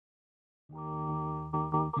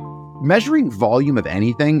Measuring volume of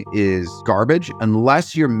anything is garbage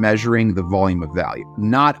unless you're measuring the volume of value.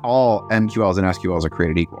 Not all MQLs and SQLs are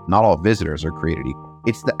created equal. Not all visitors are created equal.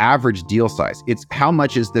 It's the average deal size. It's how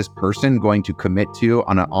much is this person going to commit to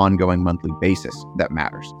on an ongoing monthly basis that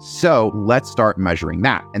matters. So let's start measuring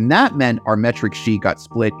that. And that meant our metric sheet got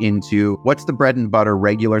split into what's the bread and butter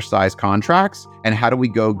regular size contracts and how do we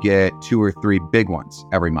go get 2 or 3 big ones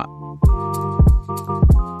every month.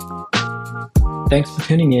 Thanks for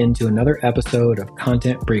tuning in to another episode of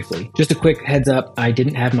Content Briefly. Just a quick heads up, I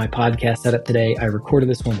didn't have my podcast set up today. I recorded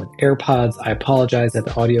this one with AirPods. I apologize that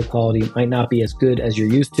the audio quality might not be as good as you're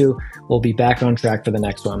used to. We'll be back on track for the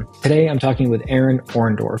next one. Today, I'm talking with Aaron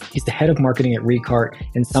Orendorff. He's the head of marketing at Recart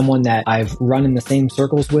and someone that I've run in the same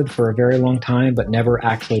circles with for a very long time, but never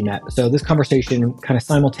actually met. So this conversation kind of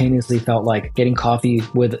simultaneously felt like getting coffee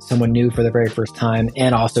with someone new for the very first time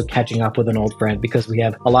and also catching up with an old friend because we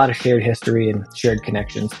have a lot of shared history and shared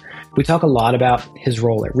connections. We talk a lot about his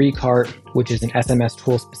role at Recart, which is an SMS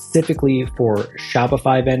tool specifically for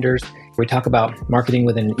Shopify vendors. We talk about marketing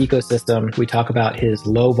within an ecosystem. We talk about his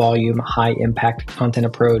low volume, high impact content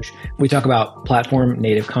approach. We talk about platform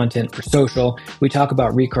native content for social. We talk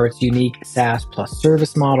about Recart's unique SaaS plus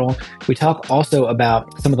service model. We talk also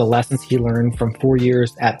about some of the lessons he learned from 4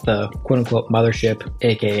 years at the quote unquote mothership,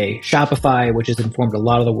 aka Shopify, which has informed a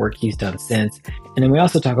lot of the work he's done since. And then we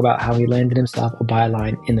also talk about how he landed himself a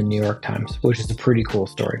byline in the New York Times, which is a pretty cool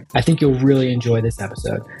story. I think you'll really enjoy this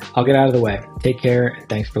episode. I'll get out of the way. Take care and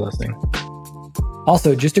thanks for listening.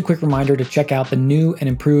 Also, just a quick reminder to check out the new and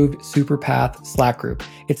improved Superpath Slack group.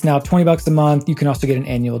 It's now $20 a month. You can also get an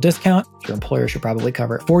annual discount. Your employer should probably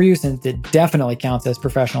cover it for you since it definitely counts as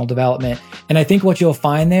professional development. And I think what you'll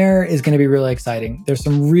find there is going to be really exciting. There's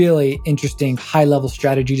some really interesting high-level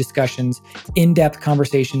strategy discussions, in-depth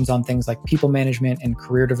conversations on things like people management and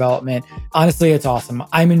career development. Honestly, it's awesome.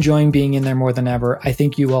 I'm enjoying being in there more than ever. I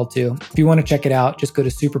think you will too. If you want to check it out, just go to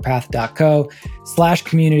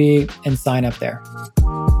superpath.co/community and sign up there.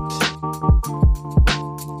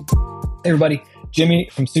 Hey everybody, Jimmy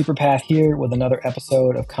from Superpath here with another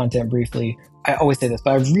episode of Content Briefly. I always say this,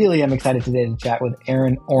 but I really am excited today to chat with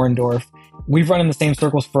Aaron Orendorff. We've run in the same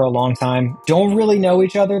circles for a long time, don't really know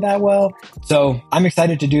each other that well, so I'm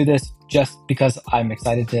excited to do this just because I'm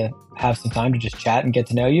excited to have some time to just chat and get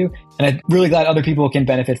to know you, and I'm really glad other people can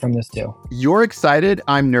benefit from this too. You're excited,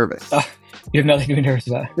 I'm nervous. You have nothing to be nervous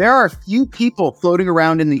about. There are a few people floating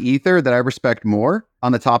around in the ether that I respect more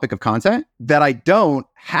on the topic of content that I don't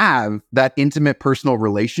have that intimate personal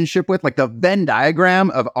relationship with. Like the Venn diagram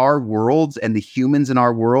of our worlds and the humans in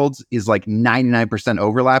our worlds is like 99%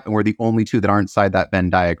 overlap, and we're the only two that aren't inside that Venn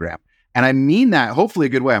diagram. And I mean that hopefully a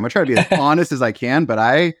good way. I'm gonna try to be as honest as I can,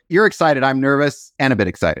 but you're excited, I'm nervous, and a bit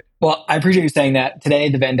excited. Well, I appreciate you saying that. Today,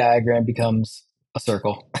 the Venn diagram becomes a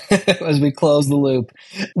circle as we close the loop.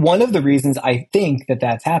 One of the reasons I think that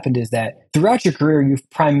that's happened is that throughout your career, you've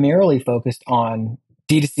primarily focused on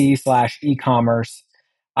D2C/e-commerce.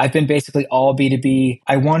 I've been basically all B2B.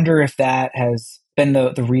 I wonder if that has been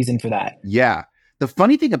the reason for that. Yeah. The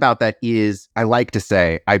funny thing about that is I like to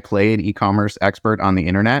say I play an e-commerce expert on the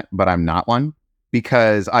internet, but I'm not one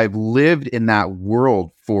because I've lived in that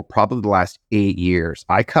world for probably the last 8 years.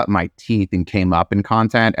 I cut my teeth and came up in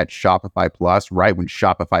content at Shopify Plus right when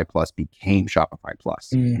Shopify Plus became Shopify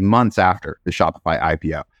Plus, months after the Shopify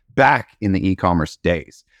IPO, back in the e-commerce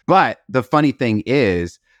days. But the funny thing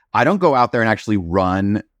is, I don't go out there and actually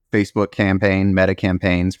run Facebook campaign, meta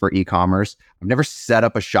campaigns for e-commerce. I've never set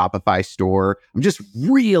up a Shopify store. I'm just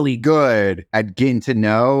really good at getting to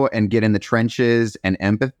know and get in the trenches and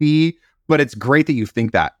empathy. But it's great that you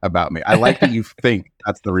think that about me. I like that you think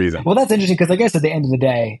that's the reason. Well, that's interesting because I guess at the end of the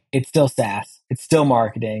day, it's still SaaS. It's still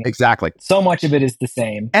marketing. Exactly. So much of it is the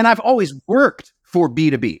same. And I've always worked for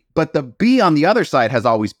B2B, but the B on the other side has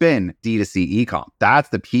always been D2C e-com. That's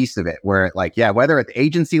the piece of it where whether at the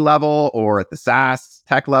agency level or at the SaaS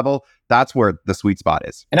tech level, that's where the sweet spot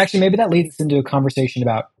is. And actually, maybe that leads us into a conversation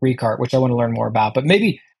about Recart, which I want to learn more about. But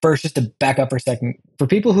maybe first, just to back up for a second, for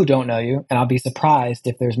people who don't know you, and I'll be surprised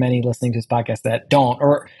if there's many listening to this podcast that don't,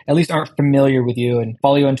 or at least aren't familiar with you and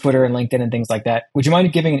follow you on Twitter and LinkedIn and things like that. Would you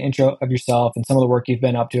mind giving an intro of yourself and some of the work you've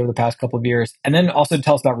been up to over the past couple of years? And then also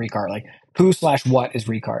tell us about Recart, like who/what is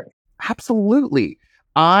Recart? Absolutely.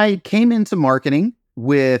 I came into marketing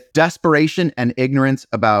with desperation and ignorance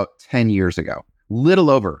about 10 years ago. Little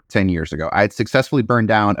over 10 years ago. I had successfully burned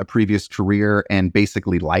down a previous career and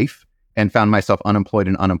basically life and found myself unemployed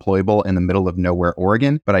and unemployable in the middle of nowhere,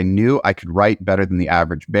 Oregon. But I knew I could write better than the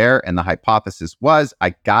average bear. And the hypothesis was,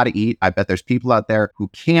 I gotta eat. I bet there's people out there who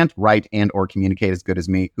can't write and or communicate as good as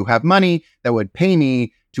me, who have money that would pay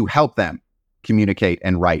me to help them communicate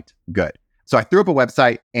and write good. So I threw up a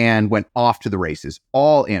website and went off to the races,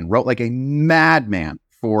 all in, wrote like a madman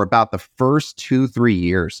for about the first 2-3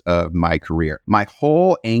 years of my career. My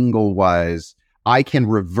whole angle was I can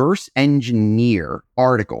reverse engineer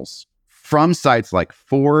articles from sites like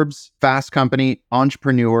Forbes, Fast Company,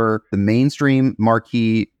 Entrepreneur, the mainstream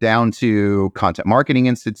marquee, down to Content Marketing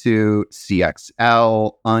Institute,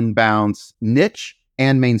 CXL, Unbounce, niche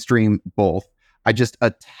and mainstream both. I just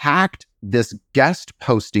attacked this guest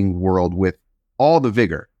posting world with all the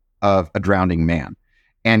vigor of a drowning man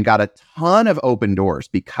and got a ton of open doors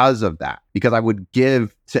because of that. Because I would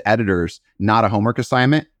give to editors not a homework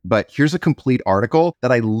assignment, but here's a complete article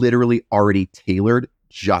that I literally already tailored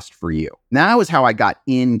just for you. That was how I got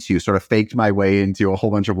into, sort of faked my way into a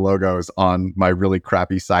whole bunch of logos on my really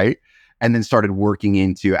crappy site, and then started working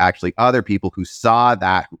into actually other people who saw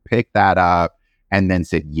that, who picked that up, and then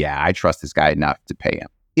said, yeah, I trust this guy enough to pay him.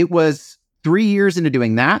 It was 3 years into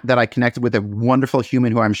doing that I connected with a wonderful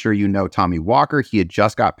human who I'm sure you know, Tommy Walker. He had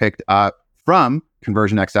just got picked up from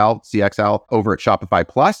Conversion XL, CXL, over at Shopify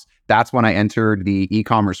Plus. That's when I entered the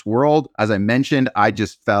e-commerce world. As I mentioned, I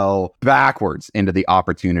just fell backwards into the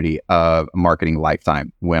opportunity of a marketing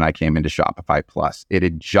lifetime when I came into Shopify Plus. It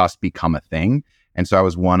had just become a thing. And so I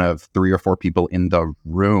was one of 3 or 4 people in the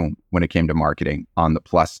room when it came to marketing on the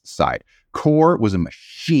Plus side. Core was a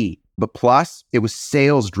machine, but Plus, it was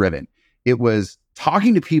sales driven. It was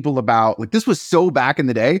talking to people about, like, this was so back in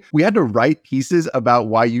the day, we had to write pieces about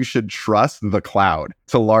why you should trust the cloud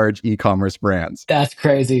to large e-commerce brands. That's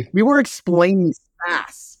crazy. We were explaining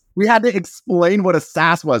SaaS. We had to explain what a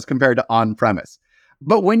SaaS was compared to on-premise.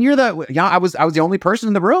 But when you're I was the only person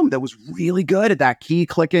in the room that was really good at that key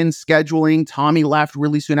click-in scheduling. Tommy left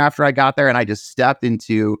really soon after I got there, and I just stepped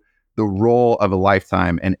into the role of a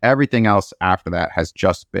lifetime. And everything else after that has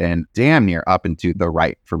just been damn near up and to the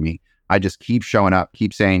right for me. I just keep showing up,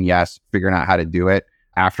 keep saying yes, figuring out how to do it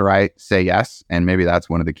after I say yes. And maybe that's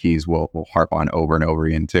one of the keys we'll harp on over and over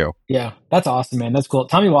again too. Yeah, that's awesome, man. That's cool.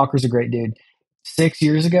 Tommy Walker's a great dude. 6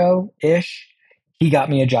 years ago-ish, he got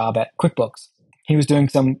me a job at QuickBooks. He was doing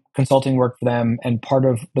some consulting work for them, and part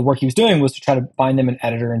of the work he was doing was to try to find them an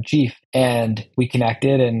editor-in-chief. And we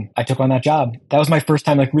connected, and I took on that job. That was my first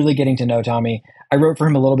time really getting to know Tommy. I wrote for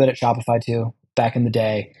him a little bit at Shopify too, back in the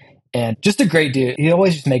day. And just a great dude. He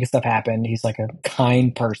always just making stuff happen. He's like a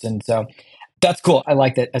kind person. So that's cool. I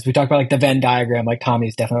like that. As we talk about the Venn diagram,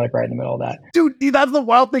 Tommy's definitely right in the middle of that. Dude, that's the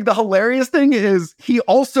wild thing. The hilarious thing is he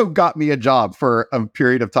also got me a job for a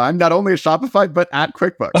period of time, not only at Shopify, but at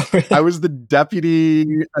QuickBooks. Oh, really? I was the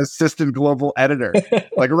deputy assistant global editor.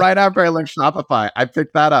 Right after I left Shopify, I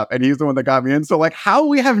picked that up, and he's the one that got me in. So how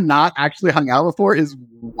we have not actually hung out before is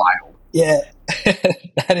wild. Yeah,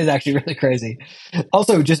 that is actually really crazy.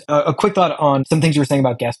 Also, just a quick thought on some things you were saying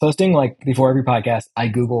about guest posting. Before every podcast, I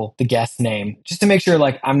Google the guest name just to make sure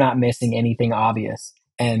I'm not missing anything obvious.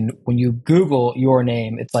 And when you Google your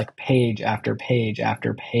name, it's page after page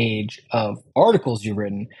after page of articles you've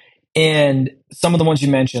written. And some of the ones you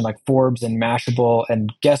mentioned, like Forbes and Mashable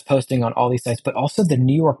and guest posting on all these sites, but also the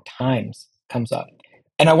New York Times comes up.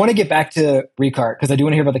 And I want to get back to Recart because I do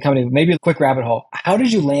want to hear about the company, but maybe a quick rabbit hole. How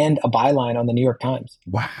did you land a byline on the New York Times?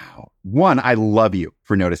 Wow. One, I love you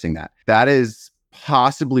for noticing that. That is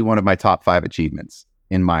possibly one of my top 5 achievements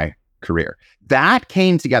in my career. That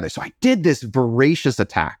came together. So I did this voracious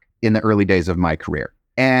attack in the early days of my career.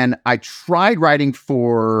 And I tried writing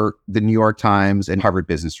for the New York Times and Harvard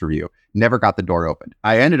Business Review. Never got the door opened.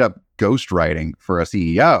 I ended up ghostwriting for a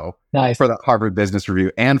CEO for the Harvard Business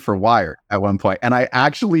Review and for Wired at one point. And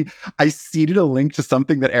I seeded a link to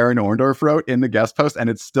something that Aaron Orendorff wrote in the guest post, and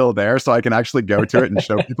it's still there. So I can actually go to it and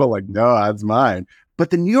show people no, that's mine. But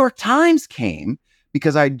the New York Times came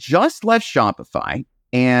because I just left Shopify,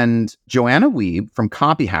 and Joanna Wiebe from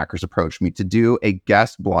Copy Hackers approached me to do a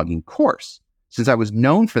guest blogging course, since I was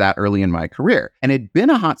known for that early in my career. And it'd been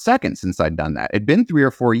a hot second since I'd done that. It'd been 3 or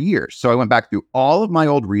 4 years. So I went back through all of my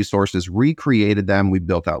old resources, recreated them. We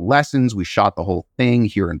built out lessons. We shot the whole thing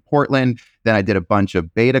here in Portland. Then I did a bunch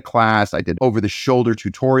of beta class. I did over-the-shoulder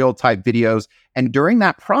tutorial type videos. And during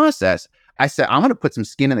that process, I said, I'm going to put some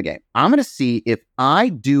skin in the game. I'm going to see if I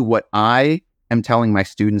do what I am telling my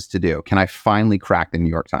students to do. Can I finally crack the New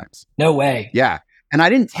York Times? No way. Yeah. And I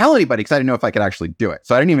didn't tell anybody because I didn't know if I could actually do it.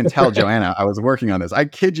 So I didn't even tell Joanna I was working on this. I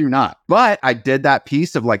kid you not. But I did that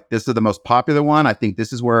piece of this is the most popular one. I think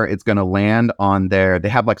this is where it's going to land on there. They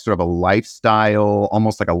have sort of a lifestyle,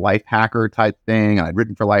 almost like a life hacker type thing. And I'd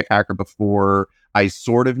written for Life Hacker before. I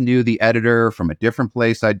sort of knew the editor from a different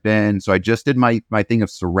place I'd been. So I just did my thing of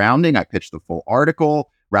surrounding. I pitched the full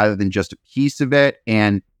article rather than just a piece of it.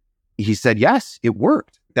 And he said, yes, it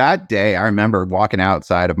worked. That day, I remember walking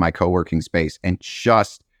outside of my co-working space and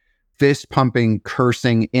just fist pumping,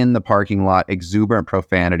 cursing in the parking lot, exuberant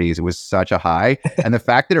profanities. It was such a high. And the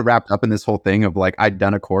fact that it wrapped up in this whole thing of like, I'd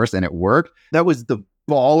done a course and it worked, that was the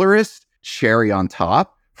ballerest cherry on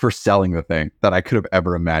top for selling the thing that I could have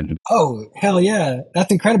ever imagined. Oh, hell yeah.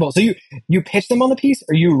 That's incredible. So you pitched them on the piece,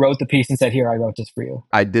 or you wrote the piece and said, here, I wrote this for you?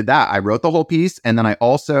 I did that. I wrote the whole piece. And then I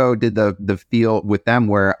also did the feel with them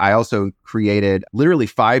where I also created literally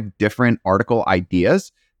 5 different article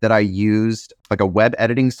ideas that I used like a web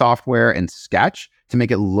editing software and Sketch to make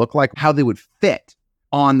it look like how they would fit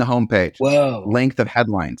on the homepage. Whoa. Length of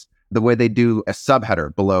headlines, the way they do a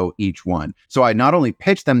subheader below each one. So I not only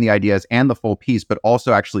pitched them the ideas and the full piece, but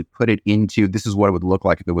also actually put it into, this is what it would look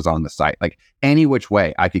like if it was on the site. Like any which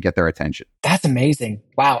way I could get their attention. That's amazing.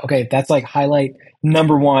 Wow. Okay. That's like highlight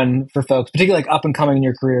number 1 for folks, particularly like up and coming in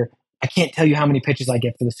your career. I can't tell you how many pitches I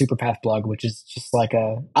get for the Superpath blog, which is just like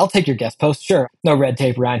I'll take your guest post. Sure. No red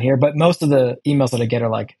tape around here, but most of the emails that I get are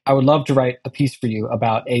like, I would love to write a piece for you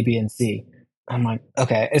about A, B, and C. I'm like,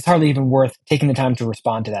 okay, it's hardly even worth taking the time to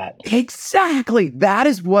respond to that. Exactly. That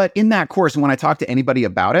is what in that course, when I talk to anybody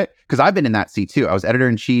about it, because I've been in that seat too. I was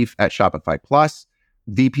editor-in-chief at Shopify Plus,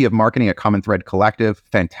 VP of marketing at Common Thread Collective,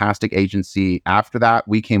 fantastic agency. After that,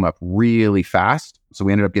 we came up really fast. So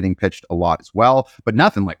we ended up getting pitched a lot as well, but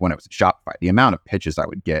nothing like when I was at Shopify, the amount of pitches I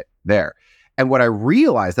would get there. And what I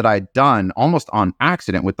realized that I had done almost on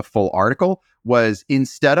accident with the full article was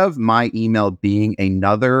instead of my email being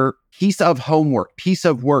another piece of homework, piece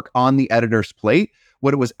of work on the editor's plate,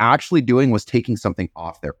 what it was actually doing was taking something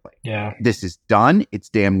off their plate. Yeah. This is done. It's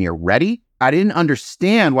damn near ready. I didn't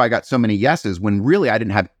understand why I got so many yeses when really I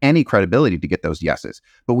didn't have any credibility to get those yeses.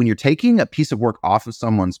 But when you're taking a piece of work off of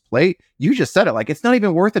someone's plate, you just said it like, it's not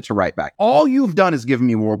even worth it to write back. All you've done is given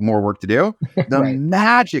me more work to do. The Right.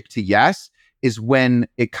 magic to yes is when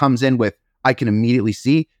it comes in with, I can immediately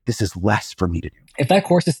see this is less for me to do. If that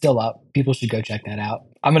course is still up, people should go check that out.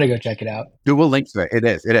 I'm going to go check it out. Dude, we'll link to it. It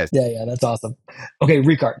is. Yeah, that's awesome. Okay,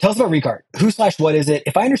 Recart. Tell us about Recart. Who/what is it?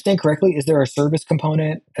 If I understand correctly, is there a service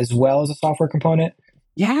component as well as a software component?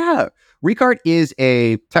 Yeah. Recart is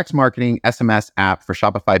a text marketing SMS app for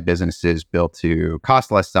Shopify businesses built to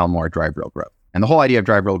cost less, sell more, drive real growth. And the whole idea of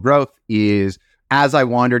drive real growth is, as I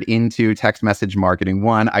wandered into text message marketing,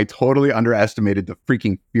 one, I totally underestimated the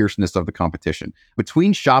freaking fierceness of the competition.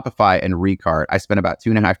 Between Shopify and Recart, I spent about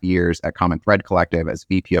 2.5 years at Common Thread Collective as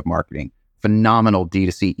VP of marketing. Phenomenal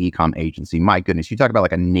D2C e-com agency. My goodness, you talk about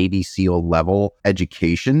like a Navy SEAL level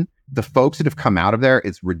education. The folks that have come out of there,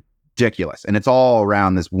 it's ridiculous. And it's all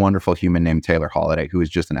around this wonderful human named Taylor Holiday, who is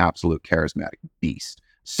just an absolute charismatic beast.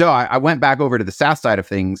 So I went back over to the SaaS side of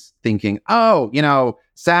things thinking,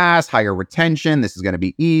 SaaS, higher retention, this is going to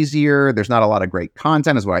be easier. There's not a lot of great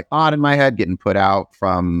content is what I thought in my head, getting put out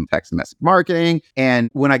from text message marketing.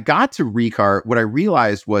 And when I got to Recart, what I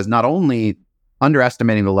realized was not only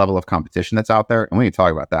underestimating the level of competition that's out there, and we can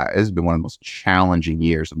talk about that. It has been one of the most challenging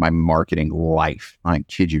years of my marketing life. I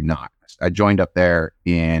kid you not. I joined up there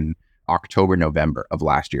in October, November of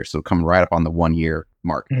last year. So coming right up on the 1 year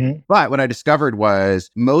mark. Mm-hmm. But what I discovered was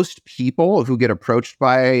most people who get approached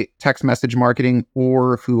by text message marketing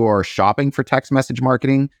or who are shopping for text message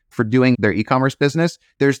marketing for doing their e-commerce business,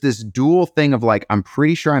 there's this dual thing of like, I'm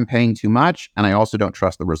pretty sure I'm paying too much and I also don't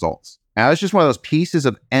trust the results. And that's just one of those pieces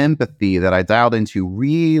of empathy that I dialed into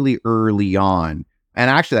really early on. And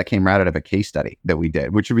actually that came right out of a case study that we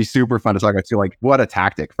did, which would be super fun to talk about too. Like what a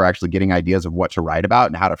tactic for actually getting ideas of what to write about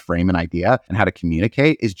and how to frame an idea and how to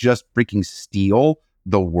communicate is just freaking steal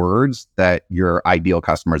the words that your ideal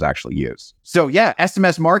customers actually use. So yeah,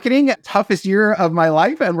 SMS marketing, toughest year of my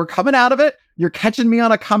life, and we're coming out of it. You're catching me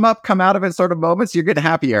on a come out of it sort of moments. You're getting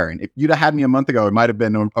happy, Aaron. If you'd have had me a month ago, it might have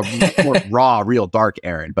been a more raw, real dark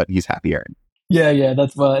Aaron, but he's happy Aaron. Yeah,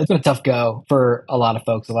 that's it's been a tough go for a lot of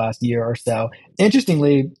folks the last year or so.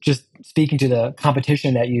 Interestingly, just speaking to the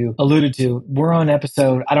competition that you alluded to, we're on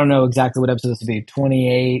episode, I don't know exactly what episode this will be,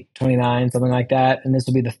 28, 29, something like that. And this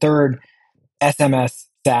will be the third SMS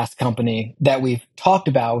SaaS company that we've talked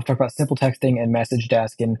about. We've talked about simple texting and message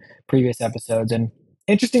desk in previous episodes. And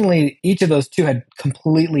interestingly, each of those two had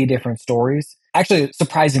completely different stories. Actually,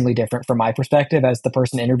 surprisingly different from my perspective as the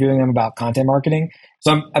person interviewing them about content marketing.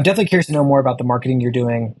 So I'm definitely curious to know more about the marketing you're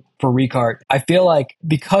doing for Recart. I feel like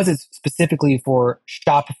because it's specifically for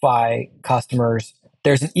Shopify customers,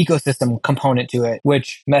 there's an ecosystem component to it,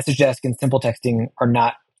 which message desk and simple texting are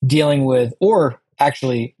not dealing with or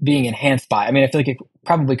actually being enhanced by. I mean, I feel like it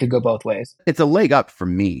probably could go both ways. It's a leg up for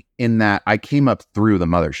me in that I came up through the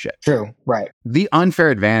mothership. True, right. The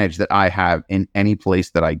unfair advantage that I have in any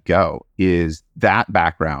place that I go is that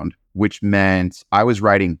background which meant I was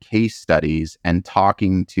writing case studies and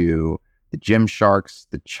talking to the Gymsharks,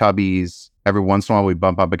 the Chubbies. Every once in a while, we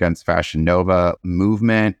bump up against Fashion Nova,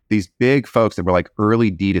 Movement, these big folks that were like early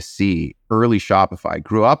D2C, early Shopify,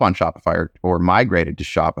 grew up on Shopify or migrated to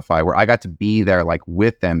Shopify, where I got to be there like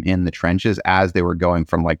with them in the trenches as they were going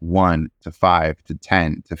from like 1 to 5 to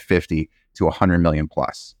 10 to 50 to 100 million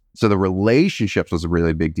plus. So the relationships was a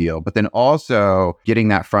really big deal, but then also getting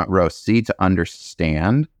that front row seat to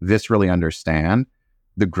viscerally understand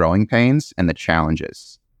the growing pains and the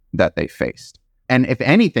challenges that they faced. And if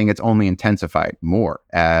anything, it's only intensified more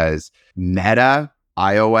as Meta,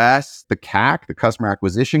 iOS, the CAC, the customer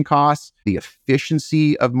acquisition costs, the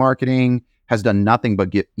efficiency of marketing has done nothing but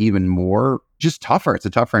get even more just tougher. It's a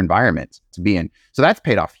tougher environment to be in. So that's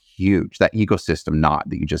paid off huge, that ecosystem nod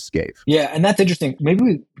that you just gave. Yeah, and that's interesting. Maybe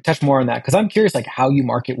we touch more on that because I'm curious like how you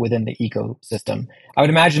market within the ecosystem. I would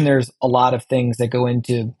imagine there's a lot of things that go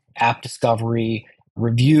into app discovery,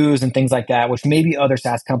 reviews and things like that, which maybe other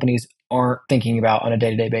SaaS companies aren't thinking about on a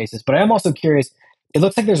day-to-day basis. But I am also curious, it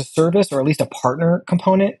looks like there's a service or at least a partner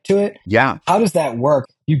component to it. Yeah. How does that work?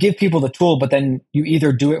 You give people the tool, but then you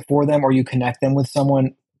either do it for them or you connect them with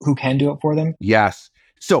someone who can do it for them? Yes.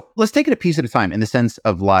 So let's take it a piece at a time in the sense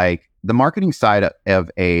of like the marketing side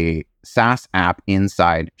of a SaaS app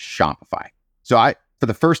inside Shopify. So I, for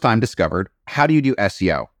the first time, discovered how do you do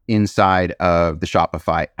SEO inside of the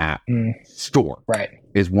Shopify app store, right,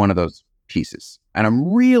 is one of those pieces. And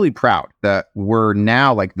I'm really proud that we're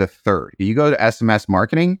now like the third. You go to SMS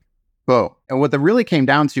marketing, boom. And what that really came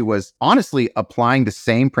down to was honestly applying the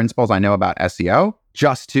same principles I know about SEO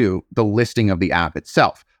just to the listing of the app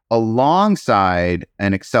itself, alongside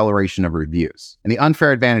an acceleration of reviews. And the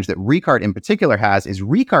unfair advantage that Recart in particular has is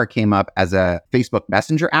Recart came up as a Facebook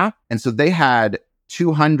Messenger app. And so they had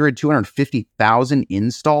 250,000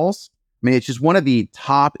 installs. I mean, it's just one of the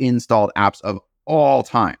top installed apps of all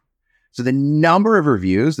time. So the number of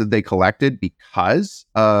reviews that they collected because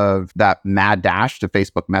of that mad dash to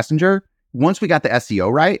Facebook Messenger, once we got the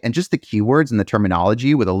SEO right and just the keywords and the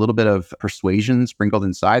terminology with a little bit of persuasion sprinkled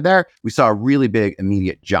inside there, we saw a really big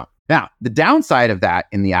immediate jump. Now, the downside of that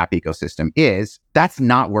in the app ecosystem is that's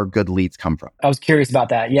not where good leads come from. I was curious about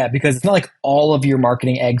that. Yeah, because it's not like all of your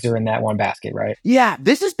marketing eggs are in that one basket, right? Yeah,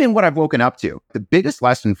 this has been what I've woken up to. The biggest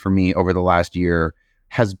lesson for me over the last year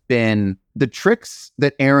has been the tricks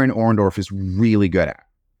that Aaron Orendorff is really good at.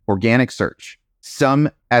 Organic search, some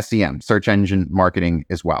SEM, search engine marketing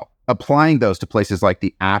as well. Applying those to places like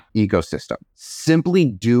the app ecosystem simply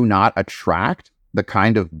do not attract the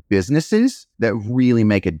kind of businesses that really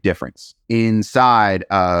make a difference inside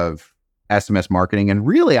of SMS marketing. And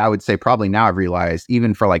really, I would say probably now I've realized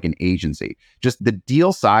even for like an agency, just the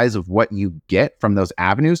deal size of what you get from those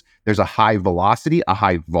avenues, there's a high velocity, a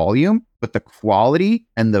high volume, but the quality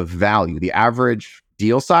and the value, the average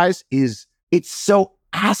deal size it's so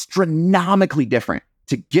astronomically different.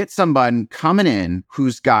 To get someone coming in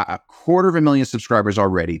who's got 250,000 subscribers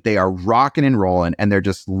already, they are rocking and rolling, and they're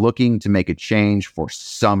just looking to make a change for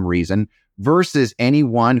some reason versus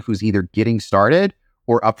anyone who's either getting started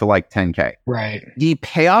or up to like 10K. Right. The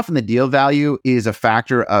payoff and the deal value is a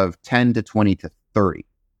factor of 10 to 20 to 30.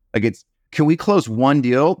 Like can we close one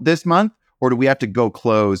deal this month or do we have to go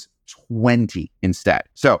close 20 instead?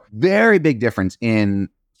 So very big difference in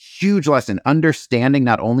huge lesson, understanding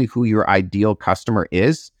not only who your ideal customer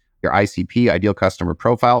is, your ICP, ideal customer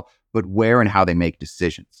profile, but where and how they make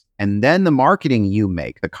decisions. And then the marketing you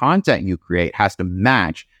make, the content you create has to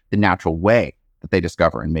match the natural way that they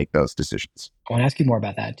discover and make those decisions. I want to ask you more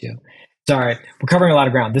about that too. Sorry, we're covering a lot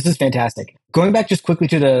of ground. This is fantastic. Going back just quickly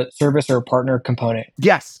to the service or partner component.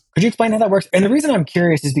 Yes. Could you explain how that works? And the reason I'm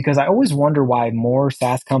curious is because I always wonder why more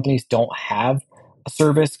SaaS companies don't have a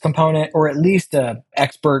service component or at least a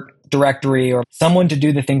expert directory or someone to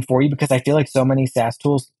do the thing for you, because I feel like so many SaaS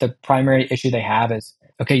tools, the primary issue they have is,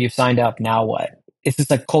 okay, you've signed up, now what? It's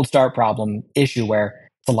just like cold start problem issue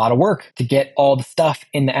where it's a lot of work to get all the stuff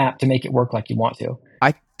in the app to make it work like you want to.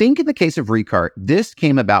 I think in the case of Recart, this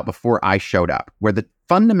came about before I showed up, where the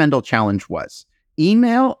fundamental challenge was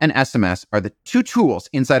email and SMS are the two tools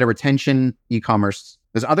inside a retention e-commerce.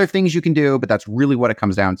 There's other things you can do, but that's really what it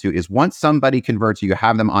comes down to is once somebody converts you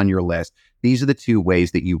have them on your list. These are the two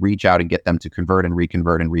ways that you reach out and get them to convert and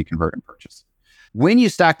reconvert and purchase. When you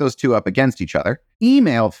stack those two up against each other,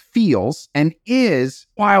 email feels and is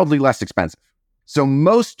wildly less expensive. So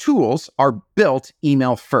most tools are built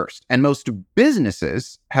email first, and most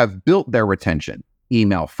businesses have built their retention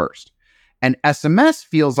email first. And SMS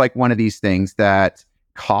feels like one of these things that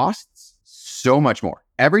costs so much more.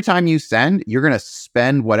 Every time you send, you're going to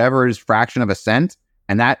spend whatever is fraction of a cent,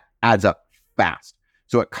 and that adds up fast.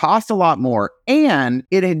 So it cost a lot more. And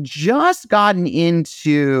it had just gotten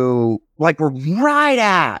into, like, we're right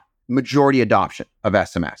at majority adoption of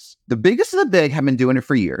SMS. The biggest of the big have been doing it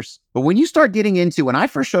for years. But when you start getting into, when I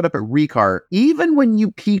first showed up at Recart, even when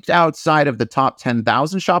you peeked outside of the top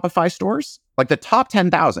 10,000 Shopify stores, like the top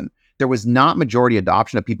 10,000, there was not majority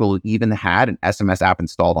adoption of people who even had an SMS app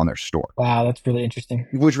installed on their store. Wow, that's really interesting.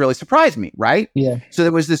 Which really surprised me, right? Yeah. So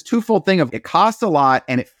there was this twofold thing of it costs a lot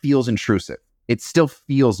and it feels intrusive. It still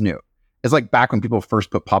feels new. It's like back when people first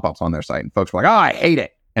put pop-ups on their site and folks were like, oh, I hate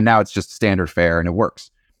it. And now it's just standard fare and it works.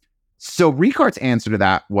 So Recart's answer to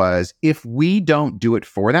that was, if we don't do it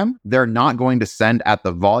for them, they're not going to send at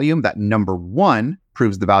the volume that, number one,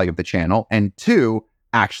 proves the value of the channel, and two,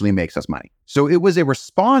 actually makes us money. So it was a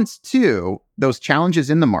response to those challenges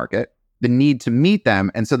in the market, the need to meet them.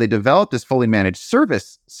 And so they developed this fully managed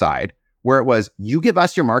service side where it was, you give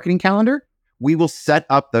us your marketing calendar, we will set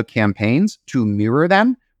up the campaigns to mirror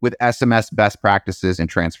them with SMS best practices and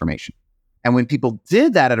transformation. And when people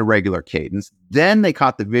did that at a regular cadence, then they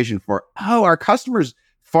caught the vision for, oh, our customers,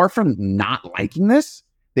 far from not liking this,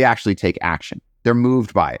 they actually take action. They're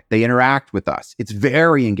moved by it. They interact with us. It's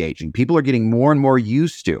very engaging. People are getting more and more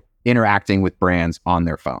used to interacting with brands on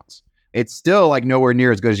their phones. It's still like nowhere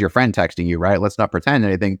near as good as your friend texting you, right? Let's not pretend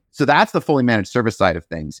anything. So that's the fully managed service side of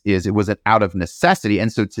things, is it was an out of necessity.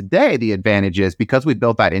 And so today the advantage is, because we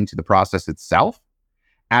built that into the process itself,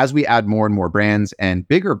 as we add more and more brands and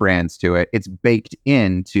bigger brands to it, it's baked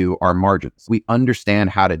into our margins. We understand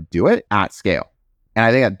how to do it at scale. And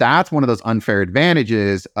I think that that's one of those unfair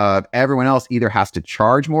advantages of everyone else either has to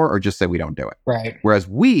charge more or just say we don't do it. Right. Whereas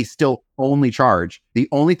we still only charge. The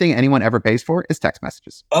only thing anyone ever pays for is text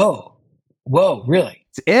messages. Oh, whoa, really?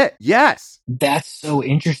 It's it. Yes. That's so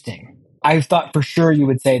interesting. I thought for sure you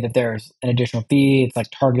would say that there's an additional fee. It's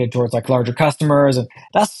like targeted towards like larger customers. And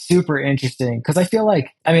that's super interesting because I feel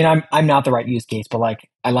like, I mean, I'm not the right use case, but like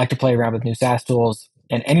I like to play around with new SaaS tools.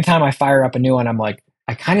 And anytime I fire up a new one, I'm like,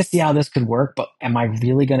 I kind of see how this could work, but am I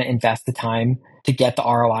really going to invest the time to get the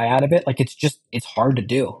ROI out of it? Like it's hard to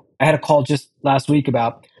do. I had a call just last week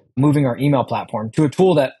about moving our email platform to a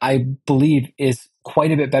tool that I believe is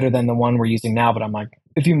quite a bit better than the one we're using now. But I'm like,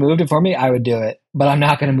 if you moved it for me, I would do it. But I'm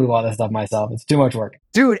not going to move all this stuff myself. It's too much work.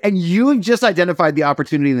 Dude, and you have just identified the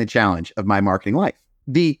opportunity and the challenge of my marketing life.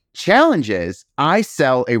 The challenge is I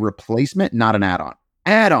sell a replacement, not an add-on.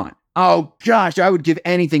 Add-on. Oh gosh, I would give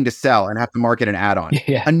anything to sell and have to market an add-on.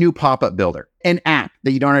 Yeah. A new pop-up builder. An app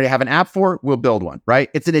that you don't already have an app for, we'll build one, right?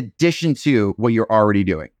 It's an addition to what you're already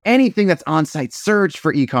doing. Anything that's on-site search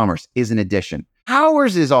for e-commerce is an addition.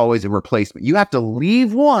 Ours is always a replacement. You have to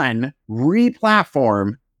leave one,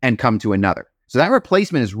 re-platform, and come to another. So that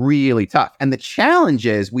replacement is really tough. And the challenge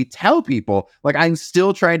is we tell people, like, I'm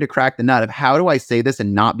still trying to crack the nut of how do I say this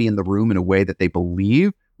and not be in the room in a way that they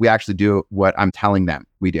believe we actually do what I'm telling them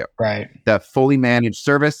we do. Right. The fully managed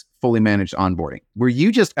service, fully managed onboarding, where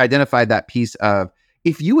you just identified that piece of,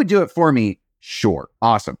 if you would do it for me, sure,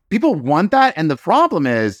 awesome. People want that. And the problem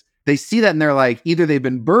is they see that and they're like, either they've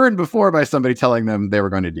been burned before by somebody telling them they were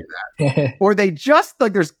going to do that, or they just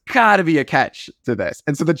like, there's got to be a catch to this.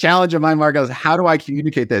 And so the challenge of my market is, how do I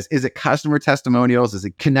communicate this? Is it customer testimonials? Is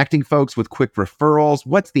it connecting folks with quick referrals?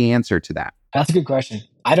 What's the answer to that? That's a good question.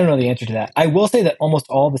 I don't know the answer to that. I will say that almost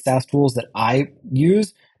all the SaaS tools that I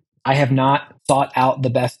use, I have not sought out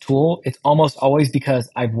the best tool. It's almost always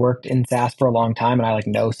because I've worked in SaaS for a long time and I like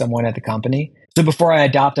know someone at the company. So before I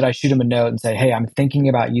adopt it, I shoot them a note and say, hey, I'm thinking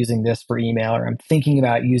about using this for email, or I'm thinking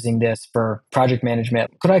about using this for project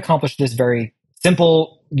management. Could I accomplish this very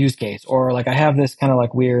simple use case? Or like I have this kind of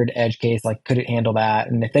like weird edge case, like could it handle that?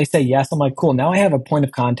 And if they say yes, I'm like, cool, now I have a point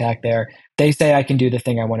of contact there. They say I can do the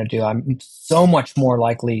thing I want to do. I'm so much more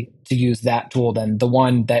likely to use that tool than the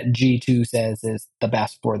one that G2 says is the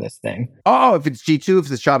best for this thing. Oh, if it's G2, if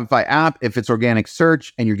it's a Shopify app, if it's organic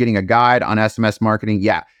search and you're getting a guide on SMS marketing,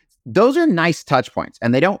 yeah. Those are nice touch points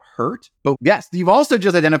and they don't hurt. But yes, you've also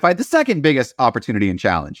just identified the second biggest opportunity and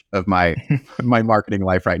challenge of my marketing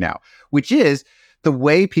life right now, which is the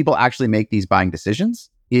way people actually make these buying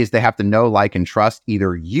decisions is they have to know, like, and trust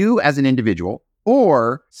either you as an individual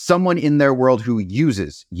or someone in their world who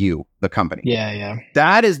uses you, the company. Yeah.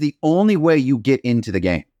 That is the only way you get into the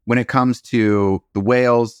game when it comes to the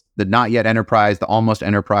whales, the not yet enterprise, the almost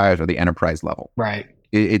enterprise, or the enterprise level. Right.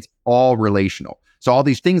 It's all relational. So all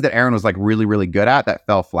these things that Aaron was like really, really good at that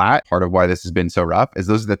fell flat, part of why this has been so rough, is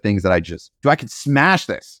those are the things that I could smash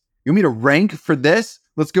this. You want me to rank for this?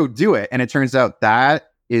 Let's go do it. And it turns out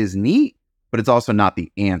that is neat, but it's also not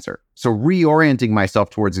the answer. So reorienting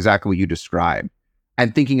myself towards exactly what you described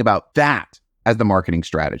and thinking about that as the marketing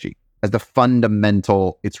strategy as the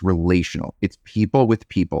fundamental, it's relational. It's people with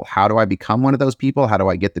people. How do I become one of those people? How do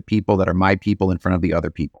I get the people that are my people in front of the other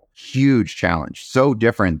people? Huge challenge. So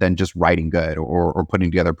different than just writing good or putting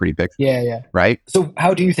together a pretty picture. Yeah. Right? So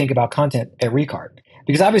how do you think about content at Recart?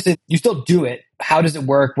 Because obviously you still do it. How does it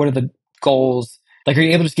work? What are the goals? Like, are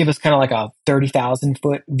you able to just give us kind of like a 30,000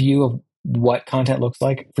 foot view of what content looks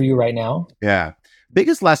like for you right now? Yeah.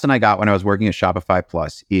 Biggest lesson I got when I was working at Shopify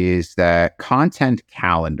Plus is that content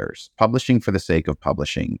calendars, publishing for the sake of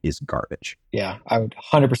publishing, is garbage. Yeah, I would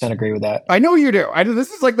 100% agree with that. I know you do.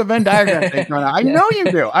 This is like the Venn diagram thing going on. I know you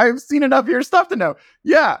do. I've seen enough of your stuff to know.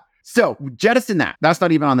 Yeah. So jettison that. That's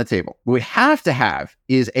not even on the table. What we have to have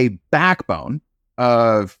is a backbone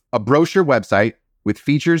of a brochure website with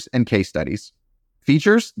features and case studies.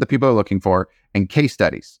 Features that people are looking for and case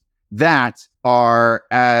studies that are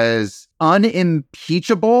as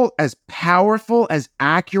unimpeachable, as powerful, as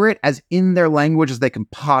accurate, as in their language as they can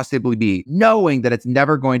possibly be, knowing that it's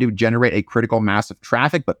never going to generate a critical mass of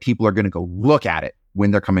traffic, but people are going to go look at it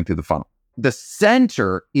when they're coming through the funnel. The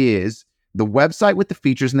center is the website with the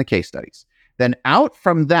features and the case studies. Then out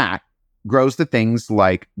from that grows the things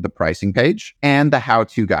like the pricing page and the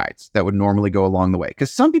how-to guides that would normally go along the way.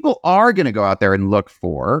 Because some people are going to go out there and look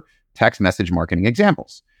for text message marketing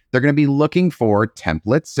examples. They're going to be looking for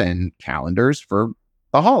templates and calendars for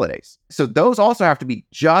the holidays. So those also have to be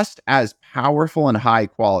just as powerful and high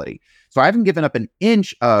quality. So I haven't given up an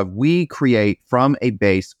inch of we create from a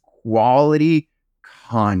base quality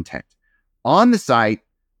content on the site,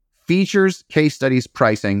 features, case studies,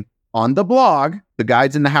 pricing, on the blog, the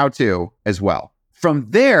guides and the how-to as well. From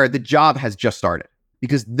there, the job has just started.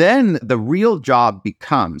 Because then the real job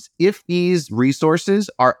becomes, if these resources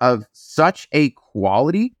are of such a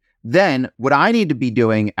quality, then what I need to be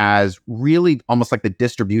doing as really almost like the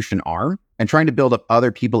distribution arm and trying to build up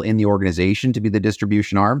other people in the organization to be the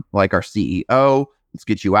distribution arm, like our CEO, let's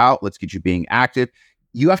get you out, let's get you being active.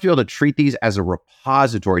 You have to be able to treat these as a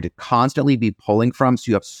repository to constantly be pulling from, so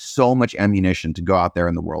you have so much ammunition to go out there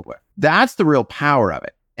in the world with. That's the real power of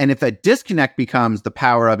it. And if that disconnect becomes the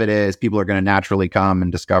power of it is people are going to naturally come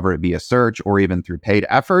and discover it via search or even through paid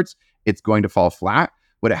efforts, it's going to fall flat.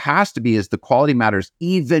 What it has to be is the quality matters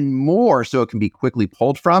even more so it can be quickly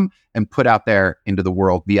pulled from and put out there into the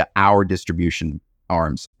world via our distribution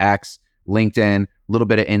arms, X, LinkedIn, a little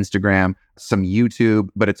bit of Instagram, some YouTube,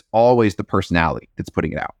 but it's always the personality that's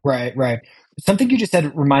putting it out. Right. Something you just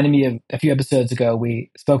said reminded me of a few episodes ago.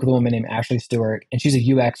 We spoke with a woman named Ashley Stewart, and she's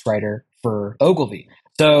a UX writer for Ogilvy.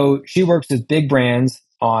 So she works with big brands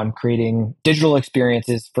on creating digital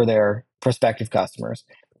experiences for their prospective customers.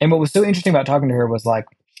 And what was so interesting about talking to her was like,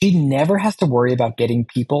 she never has to worry about getting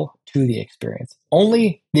people to the experience,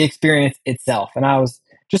 only the experience itself. And I was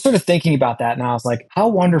just sort of thinking about that. And I was like, how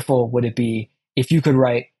wonderful would it be if you could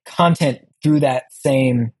write content through that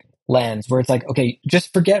same lens where it's like, okay,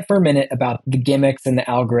 just forget for a minute about the gimmicks and the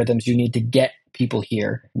algorithms you need to get people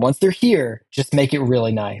here. Once they're here, just make it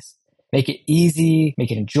really nice. Make it easy,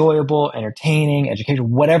 make it enjoyable, entertaining, educational,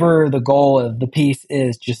 whatever the goal of the piece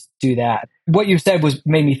is, just do that. What you said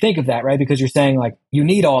made me think of that, right? Because you're saying like, you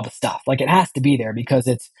need all the stuff. Like it has to be there because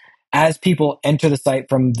it's as people enter the site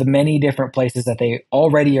from the many different places that they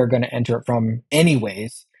already are going to enter it from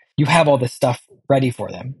anyways, you have all this stuff ready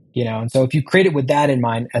for them, you know? And so if you create it with that in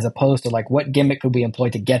mind, as opposed to like what gimmick could we employ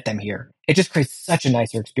to get them here, it just creates such a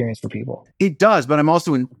nicer experience for people. It does, but I'm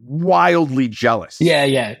also wildly jealous.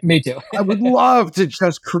 Yeah, me too. I would love to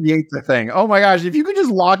just create the thing. Oh my gosh, if you could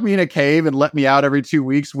just lock me in a cave and let me out every 2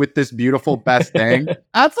 weeks with this beautiful best thing.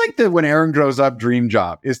 That's like the when Aaron grows up dream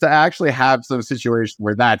job, is to actually have some situation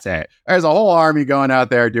where that's it. There's a whole army going out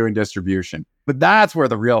there doing distribution. But that's where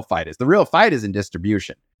the real fight is. The real fight is in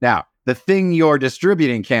distribution. Now, the thing you're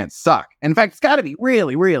distributing can't suck. In fact, it's got to be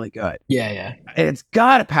really, really good. Yeah. And it's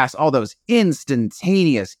got to pass all those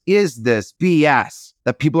instantaneous, is this BS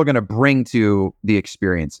that people are going to bring to the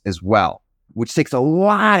experience as well, which takes a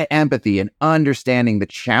lot of empathy and understanding the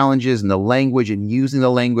challenges and the language and using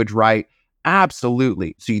the language right.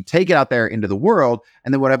 Absolutely. So you take it out there into the world.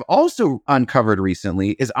 And then what I've also uncovered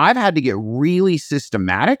recently is I've had to get really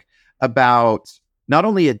systematic about not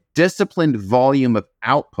only a disciplined volume of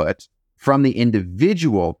output from the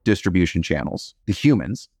individual distribution channels, the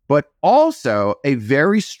humans, but also a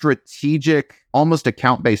very strategic, almost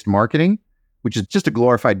account-based marketing, which is just a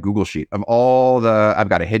glorified Google sheet of I've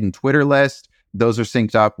got a hidden Twitter list. Those are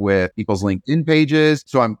synced up with people's LinkedIn pages.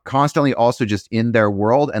 So I'm constantly also just in their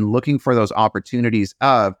world and looking for those opportunities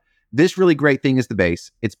of this really great thing is the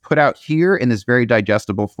base. It's put out here in this very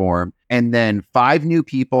digestible form. And then 5 new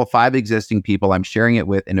people, 5 existing people, I'm sharing it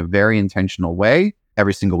with in a very intentional way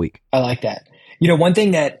every single week. I like that. One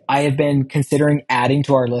thing that I have been considering adding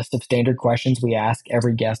to our list of standard questions we ask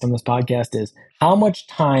every guest on this podcast is how much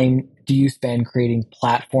time do you spend creating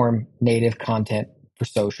platform native content for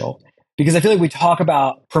social? Because I feel like we talk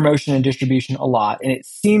about promotion and distribution a lot. And it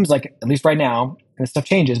seems like, at least right now, and this stuff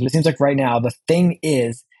changes, but it seems like right now, the thing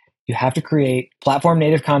is you have to create platform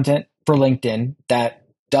native content for LinkedIn that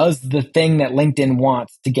does the thing that LinkedIn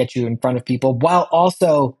wants to get you in front of people while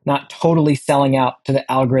also not totally selling out to the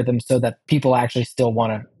algorithm so that people actually still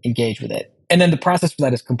want to engage with it. And then the process for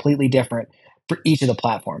that is completely different for each of the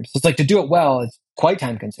platforms. So it's like to do it well, it's quite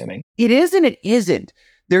time consuming. It is and it isn't.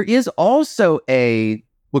 There is also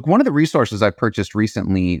look, one of the resources I purchased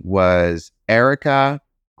recently was Erica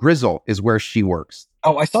Grizzle is where she works.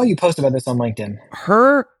 Oh, I saw you post about this on LinkedIn.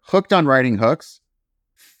 Her Hooked on Writing Hooks,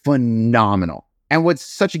 phenomenal. And what's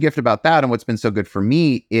such a gift about that and what's been so good for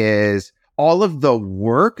me is all of the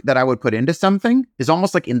work that I would put into something is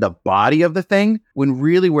almost like in the body of the thing, when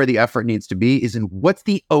really where the effort needs to be is in what's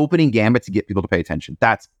the opening gambit to get people to pay attention.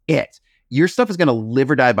 That's it. Your stuff is going to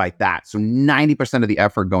live or die by that. So 90% of the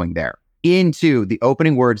effort going there into the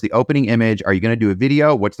opening words, the opening image. Are you going to do a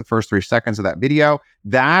video? What's the first 3 seconds of that video?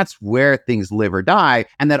 That's where things live or die.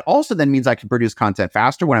 And that also then means I can produce content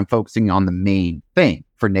faster when I'm focusing on the main thing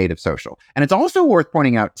for native social. And it's also worth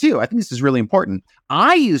pointing out too, I think this is really important.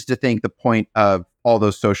 I used to think the point of all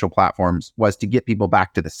those social platforms was to get people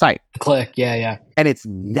back to the site. Click, yeah. And it's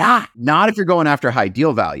not if you're going after high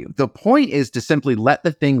deal value. The point is to simply let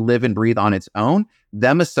the thing live and breathe on its own,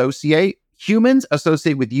 humans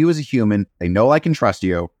associate with you as a human. They know, like, and trust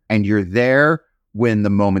you, and you're there when the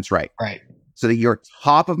moment's right. Right. So that you're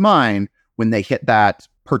top of mind when they hit that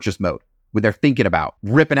purchase mode, when they're thinking about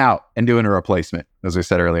ripping out and doing a replacement, as I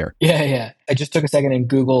said earlier. Yeah. I just took a second and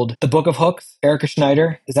Googled the Book of Hooks, Erica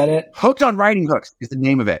Schneider. Is that it? Hooked on Writing Hooks is the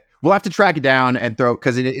name of it. We'll have to track it down and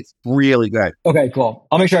because it's really good. Okay, cool.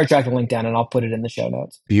 I'll make sure I track the link down and I'll put it in the show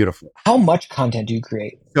notes. Beautiful. How much content do you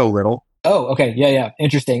create? So little. Oh, okay. Yeah.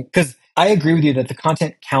 Interesting. Because I agree with you that the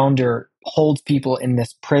content calendar holds people in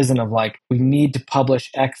this prison of like, we need to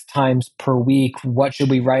publish X times per week. What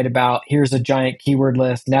should we write about? Here's a giant keyword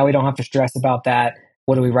list. Now we don't have to stress about that.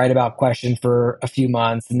 What do we write about question for a few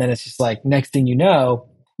months? And then it's just like, next thing you know,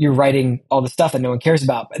 you're writing all the stuff that no one cares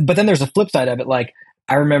about. But then there's a flip side of it. Like,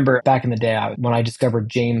 I remember back in the day when I discovered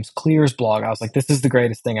James Clear's blog, I was like, this is the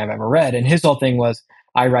greatest thing I've ever read. And his whole thing was,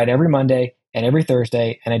 I write every Monday and every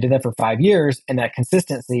Thursday. And I did that for 5 years. And that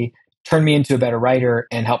consistency turned me into a better writer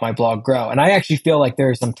and helped my blog grow. And I actually feel like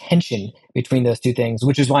there is some tension between those two things,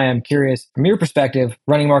 which is why I'm curious from your perspective,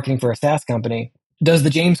 running marketing for a SaaS company, does the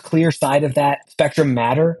James Clear side of that spectrum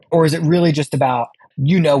matter? Or is it really just about,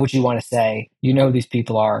 you know what you want to say, you know who these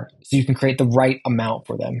people are, so you can create the right amount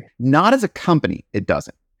for them? Not as a company, it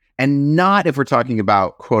doesn't. And not if we're talking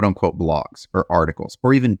about quote unquote blogs or articles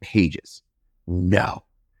or even pages. No.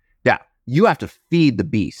 Yeah, you have to feed the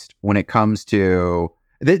beast when it comes to,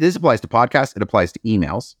 this applies to podcasts, it applies to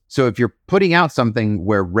emails. So if you're putting out something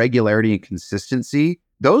where regularity and consistency,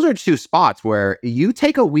 those are 2 spots where you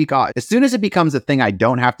take a week off. As soon as it becomes a thing I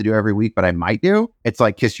don't have to do every week, but I might do, it's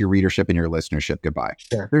like kiss your readership and your listenership goodbye.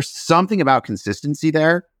 Sure. There's something about consistency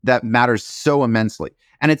there that matters so immensely.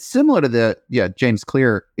 And it's similar to the James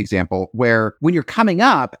Clear example, where when you're coming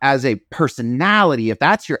up as a personality, if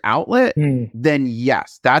that's your outlet, then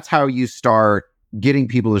yes, that's how you start getting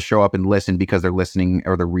people to show up and listen because they're listening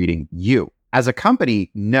or they're reading you. As a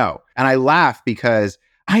company, no. And I laugh because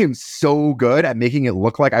I am so good at making it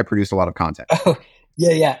look like I produce a lot of content. Oh,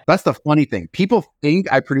 yeah. That's the funny thing. People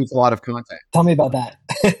think I produce a lot of content. Tell me about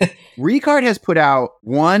that. Recart has put out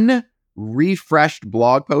 1 refreshed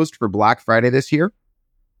blog post for Black Friday this year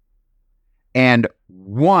and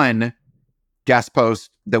 1 guest post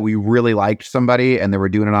that we really liked somebody and they were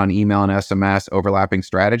doing it on email and SMS overlapping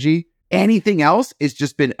strategy. Anything else has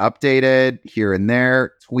just been updated here and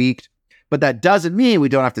there, tweaked. But that doesn't mean we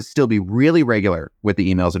don't have to still be really regular with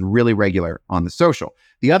the emails and really regular on the social.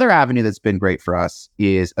 The other avenue that's been great for us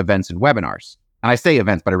is events and webinars. And I say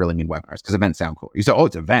events, but I really mean webinars because events sound cool. You say, oh,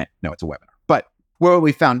 it's an event. No, it's a webinar. But what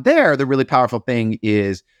we found there, the really powerful thing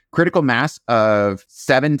is critical mass of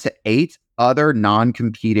 7 to 8 other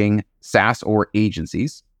non-competing SaaS or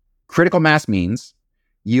agencies. Critical mass means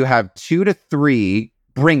you have 2 to 3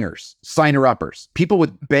 bringers, signer-uppers, people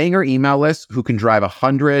with banger email lists who can drive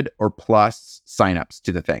 100 or plus signups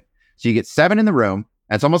to the thing. So you get 7 in the room.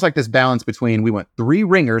 And it's almost like this balance between we want 3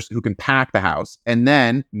 ringers who can pack the house. And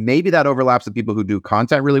then maybe that overlaps with people who do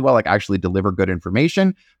content really well, like actually deliver good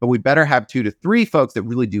information. But we better have 2 to 3 folks that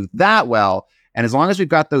really do that well. And as long as we've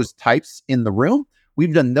got those types in the room,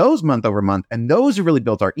 We've done those month over month, and those have really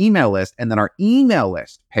built our email list. And then our email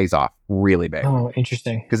list pays off really big. Oh,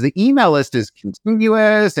 interesting. Because the email list is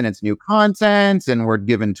continuous and it's new content, and we're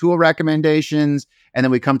given tool recommendations. And then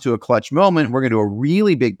we come to a clutch moment. We're going to do a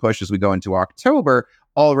really big push as we go into October,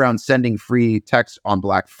 all around sending free text on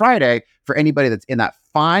Black Friday for anybody that's in that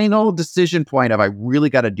final decision point of, I really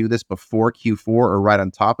got to do this before Q4 or right on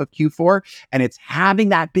top of Q4. And it's having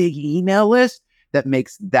that big email list that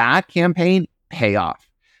makes that campaign pay off.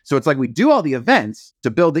 So it's like we do all the events to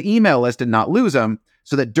build the email list and not lose them,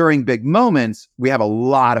 so that during big moments, we have a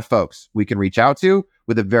lot of folks we can reach out to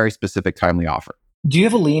with a very specific, timely offer. Do you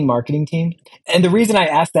have a lean marketing team? And the reason I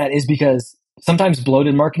ask that is because sometimes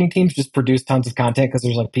bloated marketing teams just produce tons of content because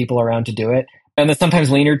there's like people around to do it. And then sometimes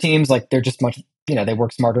leaner teams, like they're just much, they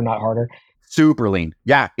work smarter, not harder. Super lean.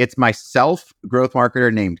 Yeah, it's myself, growth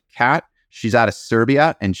marketer named Kat. She's out of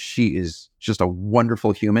Serbia, and she is just a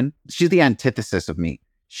wonderful human. She's the antithesis of me.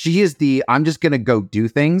 She is I'm just going to go do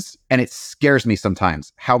things. And it scares me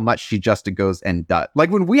sometimes how much she just goes and does.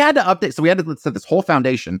 Like when we had to update, so we had to set this whole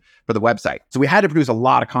foundation for the website. So we had to produce a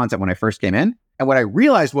lot of content when I first came in. And what I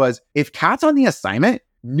realized was, if Kat's on the assignment,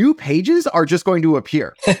 new pages are just going to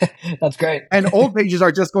appear. That's great. And old pages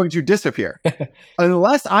are just going to disappear.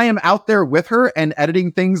 Unless I am out there with her and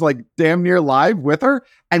editing things like damn near live with her.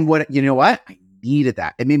 And you know what? I needed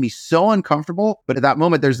that. It made me so uncomfortable. But at that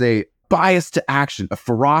moment, there's a bias to action, a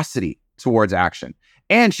ferocity towards action.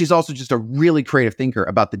 And she's also just a really creative thinker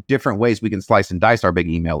about the different ways we can slice and dice our big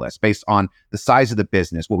email list based on the size of the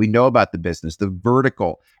business, what we know about the business, the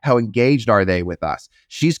vertical, how engaged are they with us.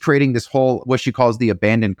 She's creating this whole, what she calls the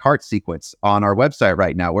abandoned cart sequence on our website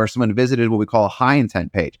right now, where someone visited what we call a high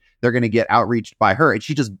intent page. They're going to get outreached by her, and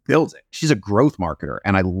she just builds it. She's a growth marketer,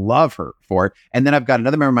 and I love her for it. And then I've got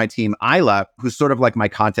another member of my team, Isla, who's sort of like my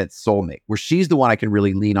content soulmate, where she's the one I can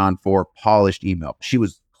really lean on for polished email. She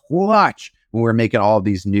was clutch when we were making all of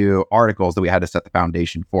these new articles that we had to set the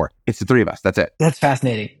foundation for. It's the three of us. That's it. That's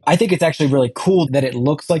fascinating. I think it's actually really cool that it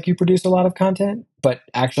looks like you produce a lot of content, but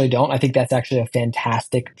actually don't. I think that's actually a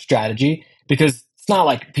fantastic strategy, because it's not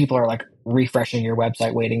like people are like refreshing your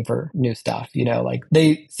website waiting for new stuff. Like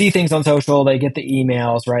they see things on social, they get the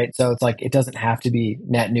emails, right? So it's like it doesn't have to be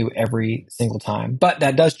net new every single time. But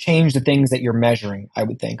that does change the things that you're measuring, I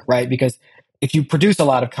would think, right? Because if you produce a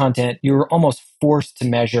lot of content, you're almost forced to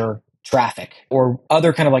measure traffic or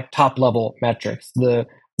other kind of like top level metrics, the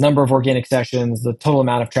number of organic sessions, the total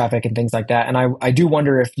amount of traffic and things like that. And I do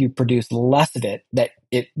wonder if you produce less of it, that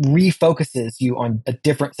it refocuses you on a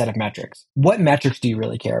different set of metrics. What metrics do you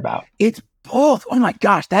really care about? It's both. Oh my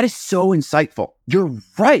gosh, that is so insightful. You're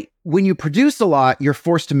right. When you produce a lot, you're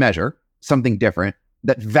forced to measure something different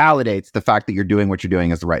that validates the fact that you're doing what you're doing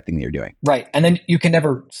is the right thing that you're doing. Right. And then you can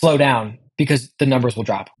never slow down because the numbers will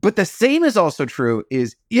drop. But the same is also true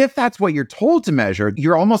is if that's what you're told to measure,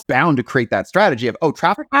 you're almost bound to create that strategy of,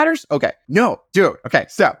 traffic matters? Okay. No, dude. Okay.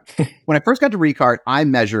 So when I first got to Recart, I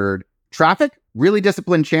measured traffic, really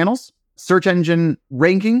disciplined channels, search engine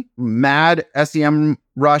ranking, mad SEM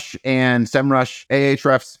rush and SEMrush,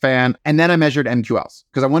 Ahrefs fan. And then I measured MQLs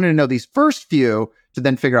because I wanted to know these first few to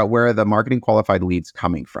then figure out where are the marketing qualified leads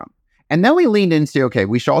coming from. And then we leaned into,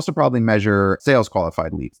 we should also probably measure sales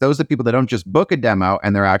qualified leads. Those are the people that don't just book a demo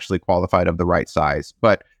and they're actually qualified of the right size,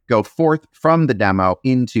 but go forth from the demo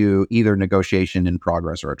into either negotiation in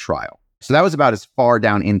progress or a trial. So that was about as far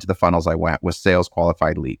down into the funnels I went with sales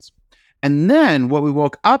qualified leads. And then what we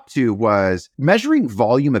woke up to was measuring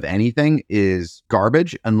volume of anything is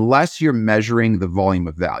garbage unless you're measuring the volume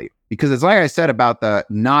of value. Because it's like I said about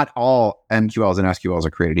not all MQLs and SQLs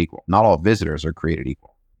are created equal. Not all visitors are created equal.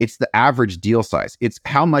 It's the average deal size. It's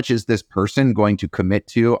how much is this person going to commit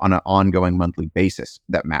to on an ongoing monthly basis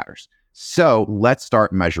that matters. So let's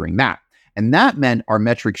start measuring that. And that meant our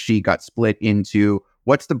metric sheet got split into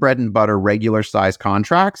what's the bread and butter regular size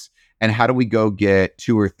contracts and how do we go get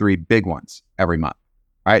 2 or 3 big ones every month.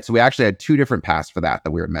 All right. So we actually had 2 different paths for that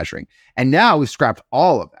we were measuring. And now we've scrapped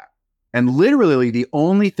all of that. And literally the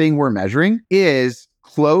only thing we're measuring is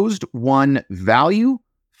closed won value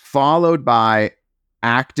followed by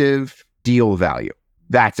active deal value.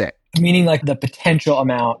 That's it. Meaning like the potential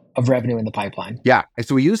amount of revenue in the pipeline. Yeah. And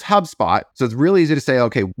so we use HubSpot. So it's really easy to say,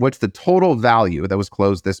 what's the total value that was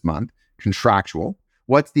closed this month? Contractual.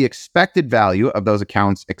 What's the expected value of those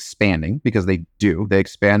accounts expanding? Because they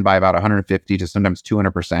expand by about 150 to sometimes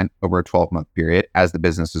 200% over a 12-month period. As the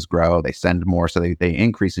businesses grow, they send more, so they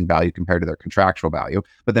increase in value compared to their contractual value.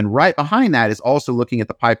 But then right behind that is also looking at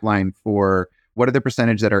the pipeline for what are the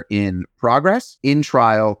percentage that are in progress, in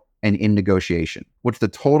trial, and in negotiation? What's the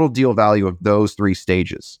total deal value of those 3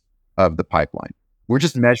 stages of the pipeline? We're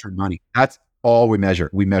just measuring money. That's all we measure.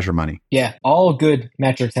 We measure money. Yeah, all good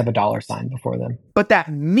metrics have a dollar sign before them. But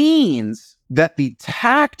that means that the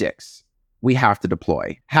tactics we have to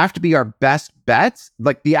deploy have to be our best bets.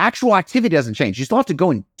 Like the actual activity doesn't change. You still have to go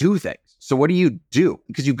and do things. So what do you do?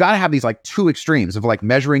 Because you've got to have these like two extremes of like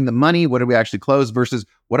measuring the money. What did we actually close versus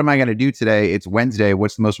what am I going to do today? It's Wednesday.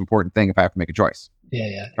 What's the most important thing if I have to make a choice?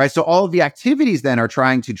 Yeah. Right. So all of the activities then are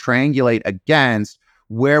trying to triangulate against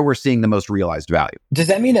where we're seeing the most realized value. Does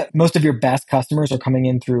that mean that most of your best customers are coming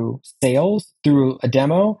in through sales, through a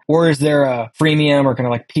demo, or is there a freemium or kind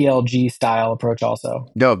of like PLG style approach also?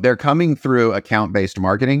 No, they're coming through account-based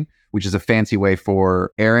marketing, which is a fancy way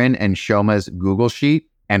for Aaron and Shoma's Google Sheet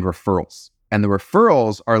and referrals. And the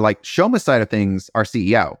referrals are like Shoma's side of things, our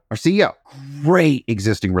CEO, great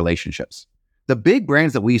existing relationships. The big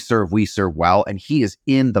brands that we serve well, and he is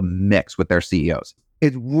in the mix with their CEOs.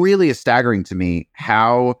 It really is staggering to me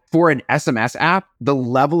how, for an SMS app, the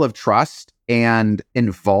level of trust and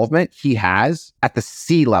involvement he has at the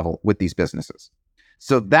C level with these businesses.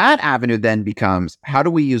 So that avenue then becomes, how do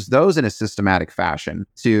we use those in a systematic fashion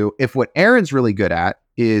to, if what Aaron's really good at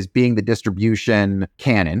is being the distribution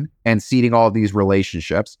cannon and seeding all of these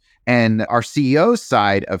relationships, and our CEO's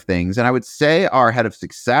side of things, and I would say our head of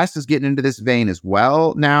success is getting into this vein as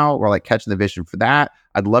well now. We're like catching the vision for that.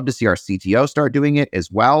 I'd love to see our CTO start doing it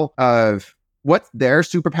as well, of what's their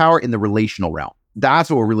superpower in the relational realm.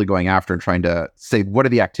 That's what we're really going after and trying to say, what are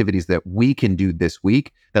the activities that we can do this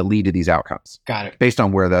week that lead to these outcomes? Got it. Based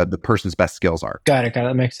on where the person's best skills are. Got it.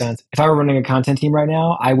 That makes sense. If I were running a content team right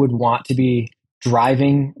now, I would want to be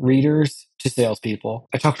driving readers to salespeople.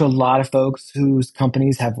 I talk to a lot of folks whose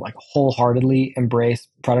companies have like wholeheartedly embraced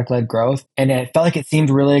product-led growth. And it felt like it seemed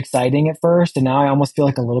really exciting at first. And now I almost feel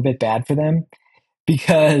like a little bit bad for them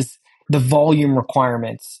because the volume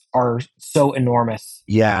requirements are so enormous.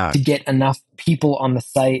 Yeah. To get enough people on the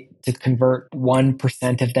site to convert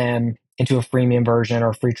 1% of them into a freemium version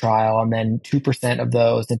or free trial, and then 2% of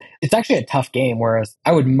those. And it's actually a tough game, whereas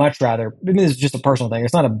I would much rather, I mean, this is just a personal thing.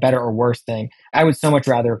 It's not a better or worse thing. I would so much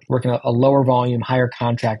rather work in a lower volume, higher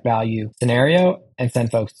contract value scenario and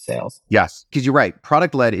send folks to sales. Yes, because you're right.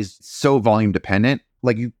 Product-led is so volume dependent.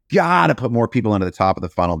 Like you gotta put more people into the top of the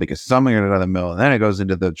funnel because some are going to go to the middle, and then it goes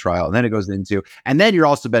into the trial, and then it goes into, and then you're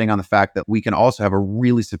also betting on the fact that we can also have a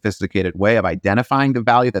really sophisticated way of identifying the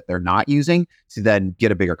value that they're not using to then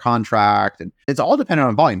get a bigger contract. And it's all dependent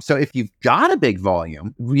on volume. So if you've got a big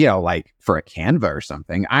volume, like for a Canva or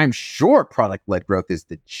something, I'm sure product-led growth is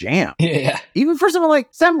the jam. Yeah. Even for someone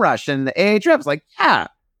like SEMrush and the Ahrefs, like, yeah,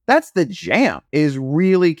 that's the jam, is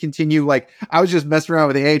really continue. Like I was just messing around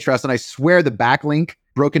with the Ahrefs and I swear the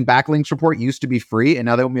broken backlinks report used to be free and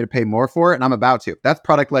now they want me to pay more for it and I'm about to. That's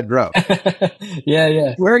product-led growth.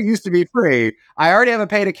 Yeah. Where it used to be free, I already have a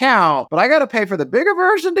paid account, but I got to pay for the bigger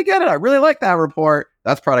version to get it. I really like that report.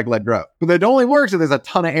 That's product-led growth. But it only works if there's a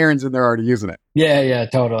ton of errands in there already using it. Yeah,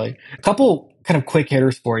 totally. A couple kind of quick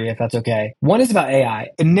hitters for you, if that's okay. One is about AI.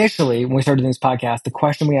 Initially, when we started this podcast, the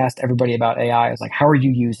question we asked everybody about AI is like, how are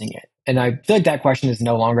you using it? And I feel like that question is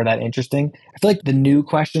no longer that interesting. I feel like the new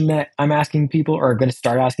question that I'm asking people, or going to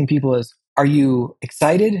start asking people, is, are you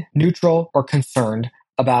excited, neutral, or concerned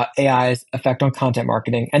about AI's effect on content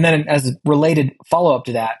marketing? And then as a related follow-up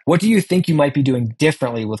to that, what do you think you might be doing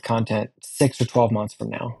differently with content 6 or 12 months from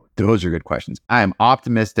now? Those are good questions. I am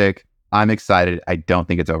optimistic. I'm excited. I don't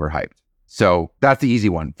think it's overhyped. So that's the easy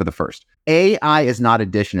one for the first. AI is not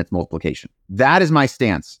addition, it's multiplication. That is my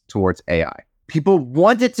stance towards AI. People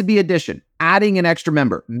want it to be addition, adding an extra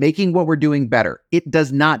member, making what we're doing better. It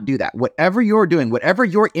does not do that. Whatever you're doing, whatever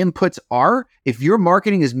your inputs are, if your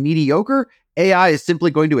marketing is mediocre, AI is simply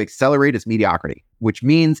going to accelerate its mediocrity, which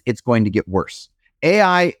means it's going to get worse.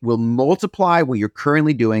 AI will multiply what you're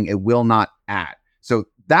currently doing. It will not add. So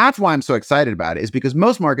that's why I'm so excited about it, is because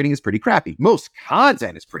most marketing is pretty crappy. Most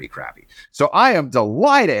content is pretty crappy. So I am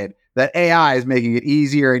delighted that AI is making it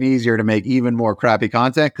easier and easier to make even more crappy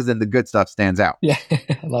content, because then the good stuff stands out. Yeah,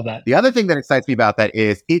 I love that. The other thing that excites me about that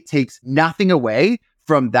is it takes nothing away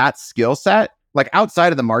from that skill set. Like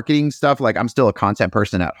outside of the marketing stuff, like I'm still a content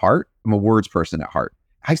person at heart. I'm a words person at heart.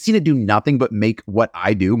 I've seen it do nothing but make what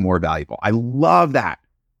I do more valuable. I love that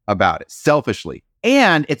about it, selfishly.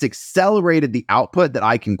 And it's accelerated the output that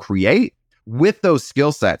I can create with those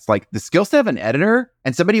skill sets. Like the skill set of an editor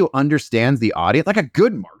and somebody who understands the audience, like a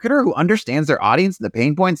good marketer who understands their audience and the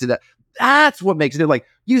pain points, and that's what makes it. Like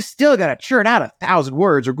you still got to churn out 1,000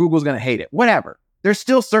 words or Google's going to hate it, whatever. There's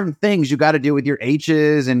still certain things you got to do with your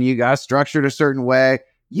H's and you got to structure it a certain way.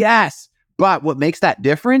 Yes. But what makes that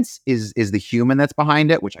difference is the human that's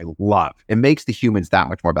behind it, which I love. It makes the humans that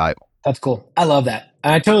much more valuable. That's cool. I love that.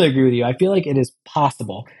 I totally agree with you. I feel like it is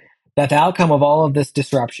possible that the outcome of all of this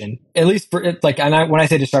disruption, at least for it, like, when I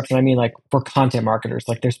say disruption, I mean like for content marketers,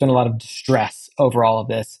 like there's been a lot of distress over all of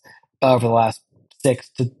this over the last 6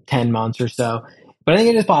 to 10 months or so. But I think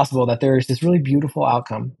it is possible that there is this really beautiful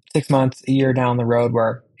outcome 6 months, a year down the road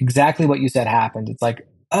where exactly what you said happened. It's like,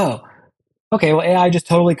 oh, okay, well, AI just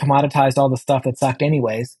totally commoditized all the stuff that sucked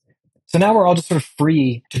anyways. So now we're all just sort of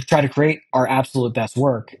free to try to create our absolute best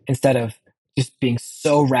work instead of just being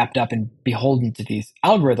so wrapped up and beholden to these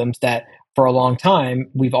algorithms that for a long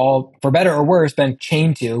time we've all, for better or worse, been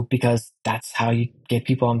chained to because that's how you get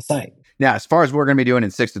people on the site. Now, as far as what we're going to be doing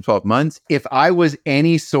in 6 to 12 months, if I was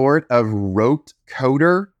any sort of rote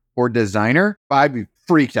coder or designer, I'd be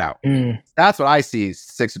freaked out. That's what I see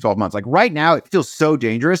 6 to 12 months. Like right now, it feels so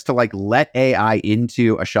dangerous to like let AI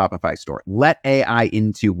into a Shopify store, let AI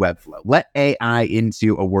into Webflow, let AI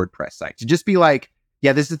into a WordPress site, to just be like,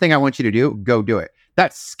 yeah, this is the thing I want you to do. Go do it.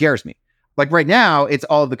 That scares me. Like right now, it's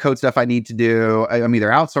all of the code stuff I need to do. I'm either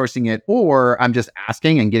outsourcing it or I'm just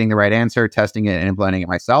asking and getting the right answer, testing it and implementing it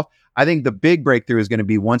myself. I think the big breakthrough is going to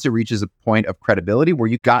be once it reaches a point of credibility where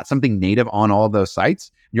you got something native on all of those sites.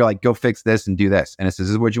 You're like, go fix this and do this. And it says,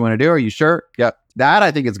 this is what you want to do. Are you sure? Yep. That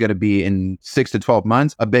I think is going to be in 6 to 12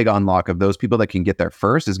 months. A big unlock of those people that can get there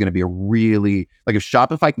first is going to be a really, like if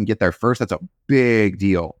Shopify can get there first, that's a big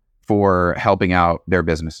deal for helping out their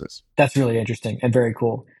businesses. That's really interesting and very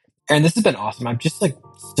cool. And this has been awesome. I'm just like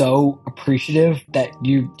so appreciative that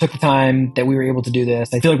you took the time, that we were able to do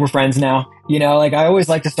this. I feel like we're friends now. You know, like I always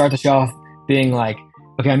like to start the show off being like,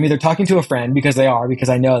 okay, I'm either talking to a friend because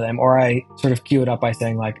I know them, or I sort of cue it up by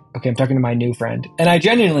saying like, okay, I'm talking to my new friend. And I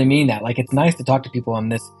genuinely mean that. Like, it's nice to talk to people on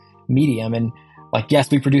this medium. And like, yes,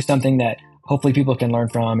 we produce something that hopefully people can learn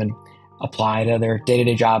from and apply to their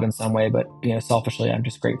day-to-day job in some way. But, you know, selfishly, I'm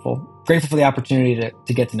just grateful for the opportunity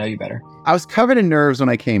to get to know you better. I was covered in nerves when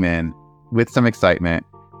I came in with some excitement.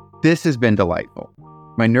 This has been delightful.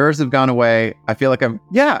 My nerves have gone away. I feel like I'm,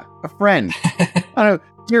 a friend. I don't know.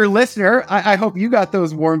 Dear listener, I hope you got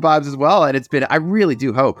those warm vibes as well. And I really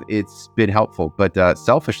do hope it's been helpful. But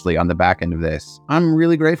selfishly, on the back end of this, I'm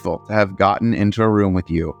really grateful to have gotten into a room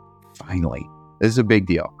with you. Finally. This is a big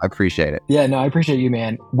deal. I appreciate it. Yeah, no, I appreciate you,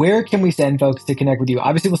 man. Where can we send folks to connect with you?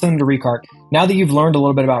 Obviously, we'll send them to Recart. Now that you've learned a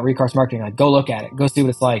little bit about Recart's marketing, like go look at it. Go see what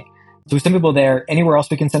it's like. So we send people there. Anywhere else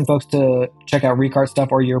we can send folks to check out Recart stuff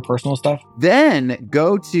or your personal stuff? Then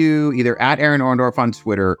go to either at Aaron Orendorff on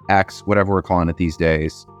Twitter, X, whatever we're calling it these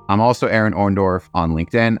days. I'm also Aaron Orendorff on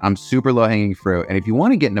LinkedIn. I'm super low-hanging fruit. And if you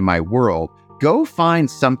want to get into my world, go find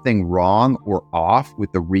something wrong or off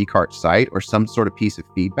with the Recart site or some sort of piece of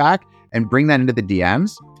feedback and bring that into the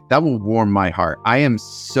DMs. That will warm my heart. I am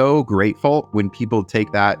so grateful when people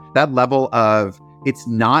take that level of, it's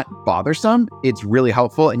not bothersome, it's really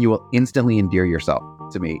helpful, and you will instantly endear yourself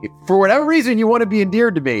to me. If for whatever reason you want to be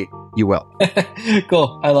endeared to me, you will.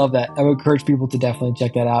 Cool. I love that. I would encourage people to definitely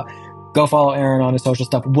check that out. Go follow Aaron on his social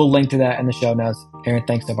stuff. We'll link to that in the show notes. Aaron,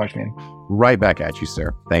 thanks so much, man. Right back at you,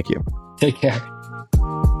 sir. Thank you. Take care.